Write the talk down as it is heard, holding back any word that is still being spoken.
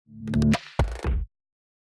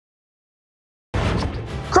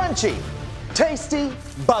crunchy, tasty,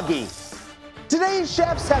 buggy. Today's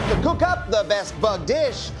chefs have to cook up the best bug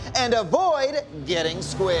dish and avoid getting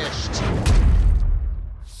squished.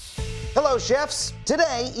 Hello, chefs.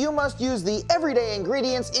 Today, you must use the everyday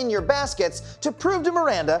ingredients in your baskets to prove to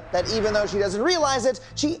Miranda that even though she doesn't realize it,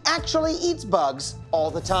 she actually eats bugs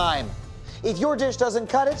all the time. If your dish doesn't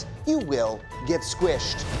cut it, you will get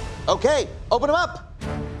squished. Okay, open them up.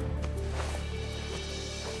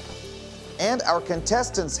 And our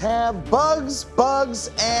contestants have bugs, bugs,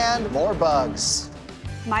 and more bugs.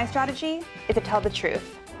 My strategy is to tell the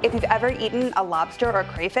truth. If you've ever eaten a lobster or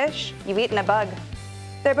crayfish, you've eaten a bug.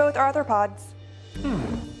 They're both arthropods.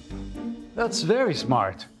 That's very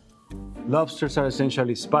smart. Lobsters are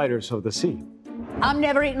essentially spiders of the sea. I'm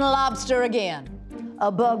never eating a lobster again.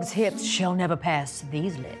 A bug's hips shall never pass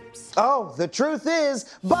these lips. Oh, the truth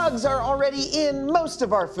is, bugs are already in most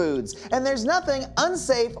of our foods, and there's nothing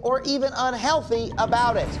unsafe or even unhealthy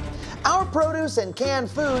about it. Our produce and canned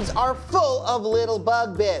foods are full of little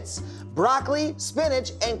bug bits. Broccoli,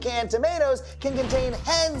 spinach, and canned tomatoes can contain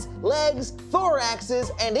heads, legs,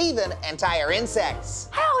 thoraxes, and even entire insects.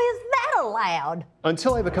 How is that allowed?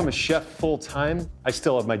 Until I become a chef full-time, I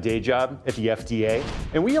still have my day job at the FDA.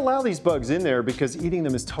 And we allow these bugs in there because eating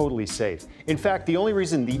them is totally safe. In fact, the only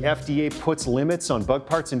reason the FDA puts limits on bug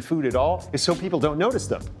parts in food at all is so people don't notice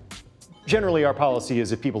them. Generally, our policy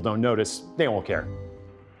is if people don't notice, they won't care.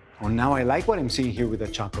 Well, now I like what I'm seeing here with the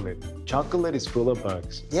chocolate. Chocolate is full of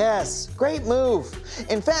bugs. Yes, great move.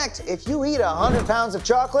 In fact, if you eat 100 pounds of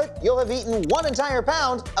chocolate, you'll have eaten 1 entire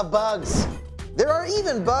pound of bugs. There are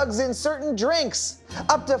even bugs in certain drinks.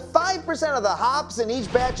 Up to 5% of the hops in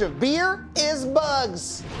each batch of beer is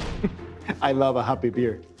bugs. I love a happy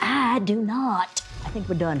beer. I do not. I think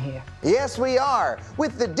we're done here. Yes, we are,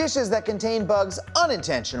 with the dishes that contain bugs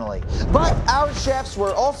unintentionally. But our chefs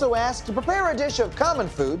were also asked to prepare a dish of common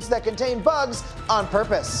foods that contain bugs on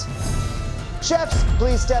purpose. Chefs,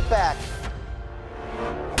 please step back.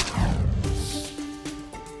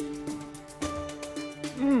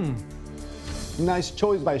 Nice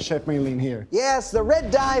choice by Chef Maylene here. Yes, the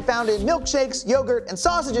red dye found in milkshakes, yogurt, and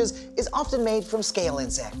sausages is often made from scale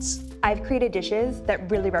insects. I've created dishes that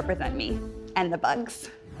really represent me and the bugs.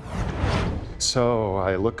 So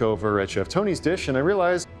I look over at Chef Tony's dish and I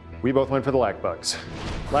realize we both went for the lac bugs.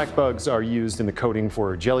 Lac bugs are used in the coating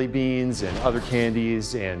for jelly beans and other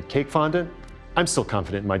candies and cake fondant. I'm still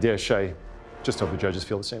confident in my dish. I just hope the judges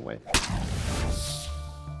feel the same way.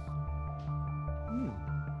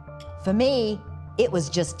 For me, it was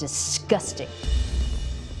just disgusting.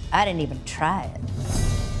 I didn't even try it.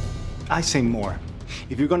 I say more.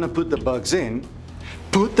 If you're gonna put the bugs in,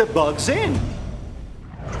 put the bugs in.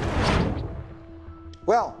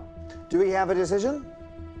 Well, do we have a decision?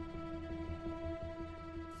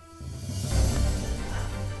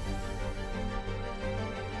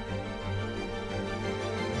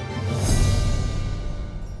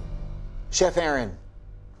 Chef Aaron,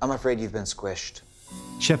 I'm afraid you've been squished.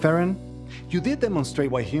 Chef Aaron, you did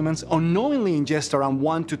demonstrate why humans unknowingly ingest around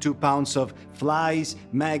 1 to 2 pounds of flies,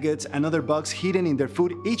 maggots, and other bugs hidden in their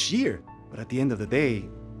food each year. But at the end of the day,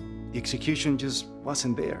 the execution just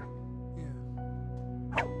wasn't there.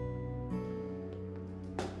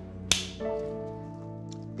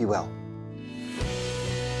 Be well.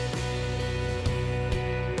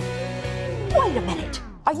 Wait a minute.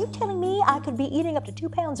 Are you telling me I could be eating up to 2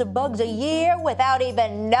 pounds of bugs a year without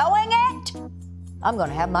even knowing it? I'm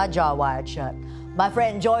gonna have my jaw wired shut. My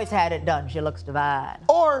friend Joyce had it done. She looks divine.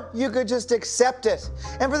 Or you could just accept it.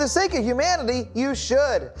 And for the sake of humanity, you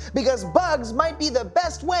should. Because bugs might be the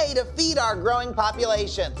best way to feed our growing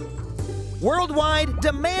population. Worldwide,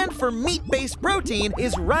 demand for meat-based protein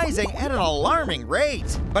is rising at an alarming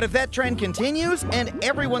rate. But if that trend continues and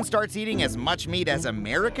everyone starts eating as much meat as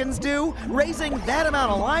Americans do, raising that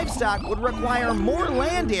amount of livestock would require more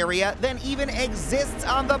land area than even exists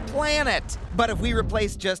on the planet. But if we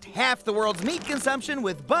replace just half the world's meat consumption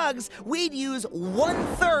with bugs, we'd use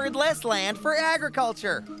 1/3 less land for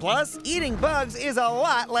agriculture. Plus, eating bugs is a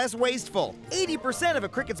lot less wasteful. 80% of a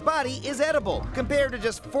cricket's body is edible, compared to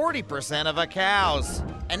just 40% of a cow's.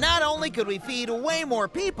 And not only could we feed way more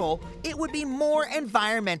people, it would be more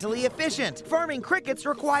environmentally efficient. Farming crickets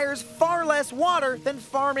requires far less water than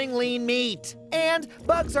farming lean meat. And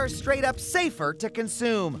bugs are straight up safer to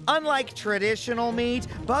consume. Unlike traditional meat,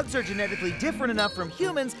 bugs are genetically different enough from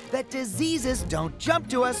humans that diseases don't jump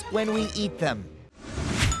to us when we eat them.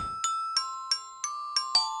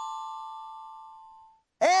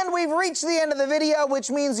 And we we've reached the end of the video,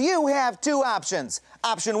 which means you have two options.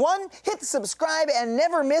 Option 1, hit subscribe and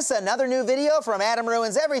never miss another new video from Adam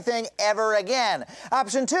Ruins Everything ever again.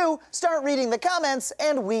 Option 2, start reading the comments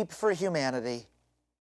and weep for humanity.